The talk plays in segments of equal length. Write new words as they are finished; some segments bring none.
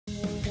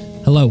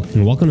Hello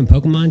and welcome to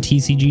Pokemon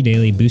TCG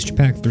Daily Booster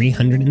Pack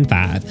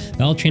 305.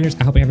 Fellow trainers,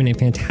 I hope you're having a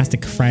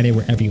fantastic Friday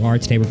wherever you are.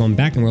 Today we're going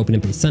back and we're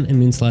opening up a Sun and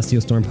Moon Celestial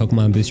Storm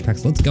Pokemon Booster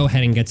Packs. Let's go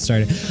ahead and get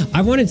started.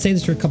 I wanted to say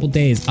this for a couple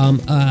days.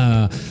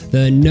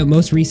 The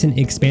most recent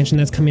expansion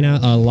that's coming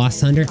out,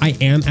 Lost Thunder, I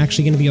am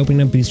actually going to be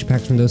opening up booster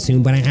packs from those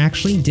soon, but I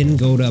actually didn't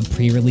go to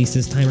pre-release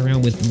this time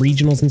around with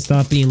regionals and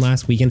stuff being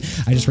last weekend.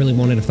 I just really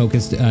wanted to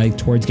focus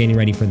towards getting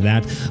ready for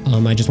that.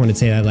 I just wanted to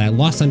say that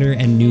Lost Thunder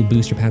and new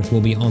booster packs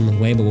will be on the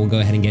way, but we'll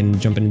go ahead and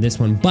jump into this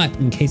one. But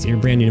in case you're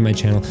brand new to my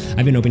channel,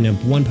 I've been opening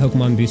up one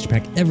Pokemon booster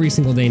pack every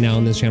single day now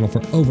on this channel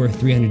for over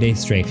 300 days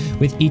straight.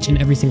 With each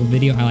and every single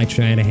video, I like to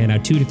try to hand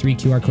out 2 to 3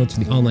 QR codes for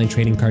the online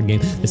trading card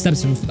game. The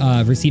steps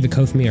to receive a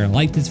code from me are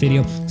like this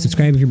video,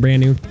 subscribe if you're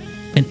brand new,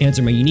 and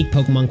answer my unique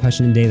Pokemon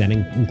question of the day that I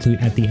include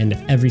at the end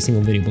of every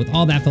single video. But with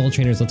all that, fellow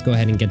trainers, let's go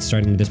ahead and get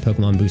started with this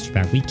Pokemon booster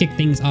pack. We kick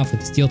things off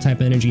with the Steel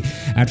type energy.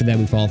 After that,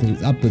 we follow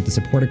things up with the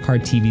supporter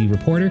card TV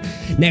Reporter.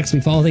 Next,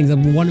 we follow things up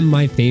with one of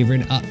my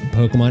favorite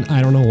Pokemon.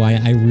 I don't know why,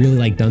 I really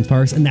like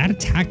Dunsparce, and that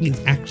attack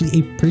is actually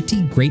a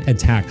pretty great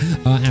attack.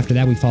 After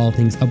that, we follow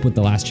things up with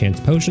the Last Chance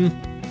Potion.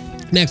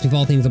 Next, we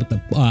follow things up with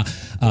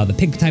the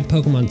Pig-type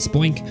Pokemon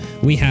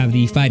Spoink. We have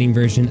the fighting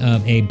version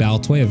of a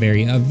Baltoy,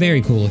 a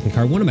very cool looking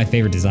card. One of my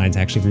favorite designs,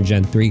 actually, from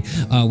Gen 3.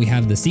 We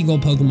have the Seagull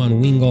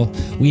Pokemon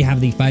Wingull. We have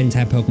the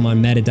fighting-type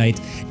Pokemon Meditite.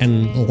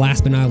 And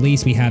last but not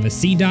least, we have a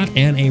Seedot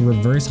and a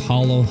Reverse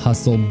Hollow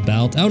Hustle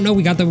Belt. Oh, no,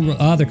 we got the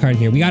other card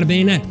here. We got a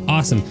Bayonet.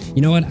 Awesome.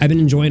 You know what? I've been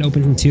enjoying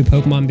opening 2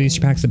 Pokemon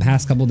booster packs the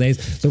past couple days,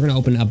 so we're going to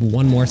open up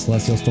one more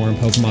Celestial Storm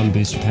Pokemon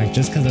booster pack,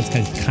 just because that's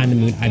the kind of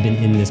mood I've been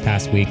in this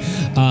past week.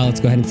 Let's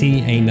go ahead and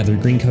see another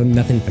green code,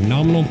 nothing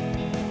phenomenal.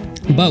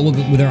 But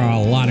there are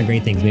a lot of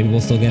great things. Maybe we'll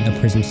still get a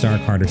Prism Star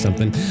card or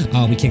something.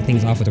 We kick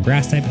things off with a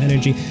Grass type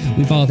energy.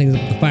 We follow things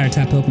up with the Fire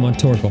type Pokemon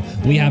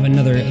Torkoal. We have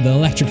the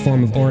electric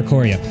form of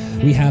Oricorio.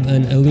 We have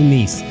an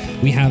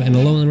Illumise. We have an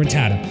Alolan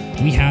Rattata.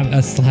 We have a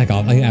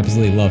Slackoth. I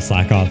absolutely love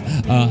Slackoth.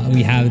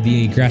 We have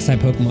the Grass type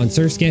Pokemon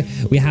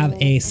Surskit. We have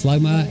a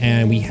Slugma,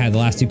 and we have the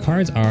last 2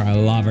 cards are a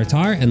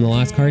Larvitar, and the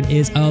last card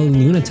is a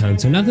Lunatone.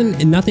 So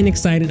nothing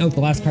exciting. Oh,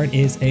 the last card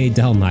is a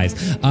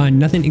Delmise.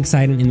 Nothing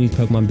exciting in these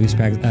Pokemon booster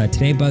packs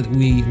today, but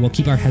we will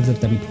keep our heads up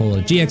that we pull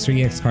a GX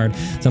or EX card,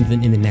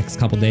 something in the next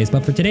couple days.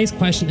 But for today's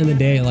question of the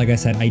day, like I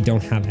said, I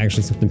don't have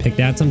actually something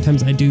picked out.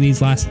 Sometimes I do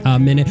these last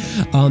minute,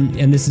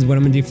 and this is what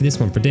I'm gonna do for this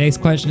one. For today's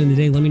question of the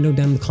day, let me know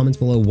down in the comments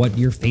below what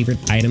your favorite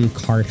item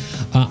card,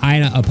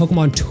 a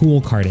Pokemon tool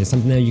card is,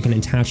 something that you can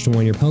attach to one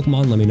of your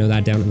Pokemon. Let me know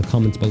that down in the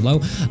comments below.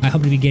 I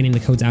hope to be getting the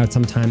codes out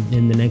sometime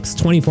in the next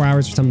 24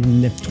 hours or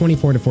something,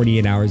 24 to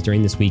 48 hours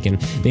during this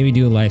weekend. Maybe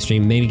do a live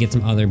stream, maybe get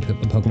some other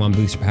Pokemon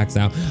booster packs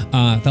out.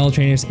 Fellow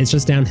trainers, it's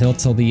just downhill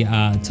till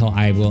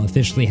I will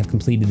officially have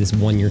completed this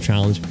 1-year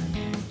challenge.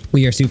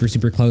 We are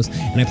super close,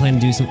 and I plan to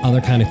do some other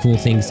kind of cool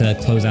things to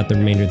close out the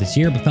remainder of this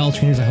year. But fellow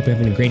trainers, I hope you're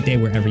having a great day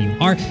wherever you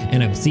are,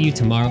 and I will see you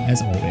tomorrow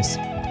as always.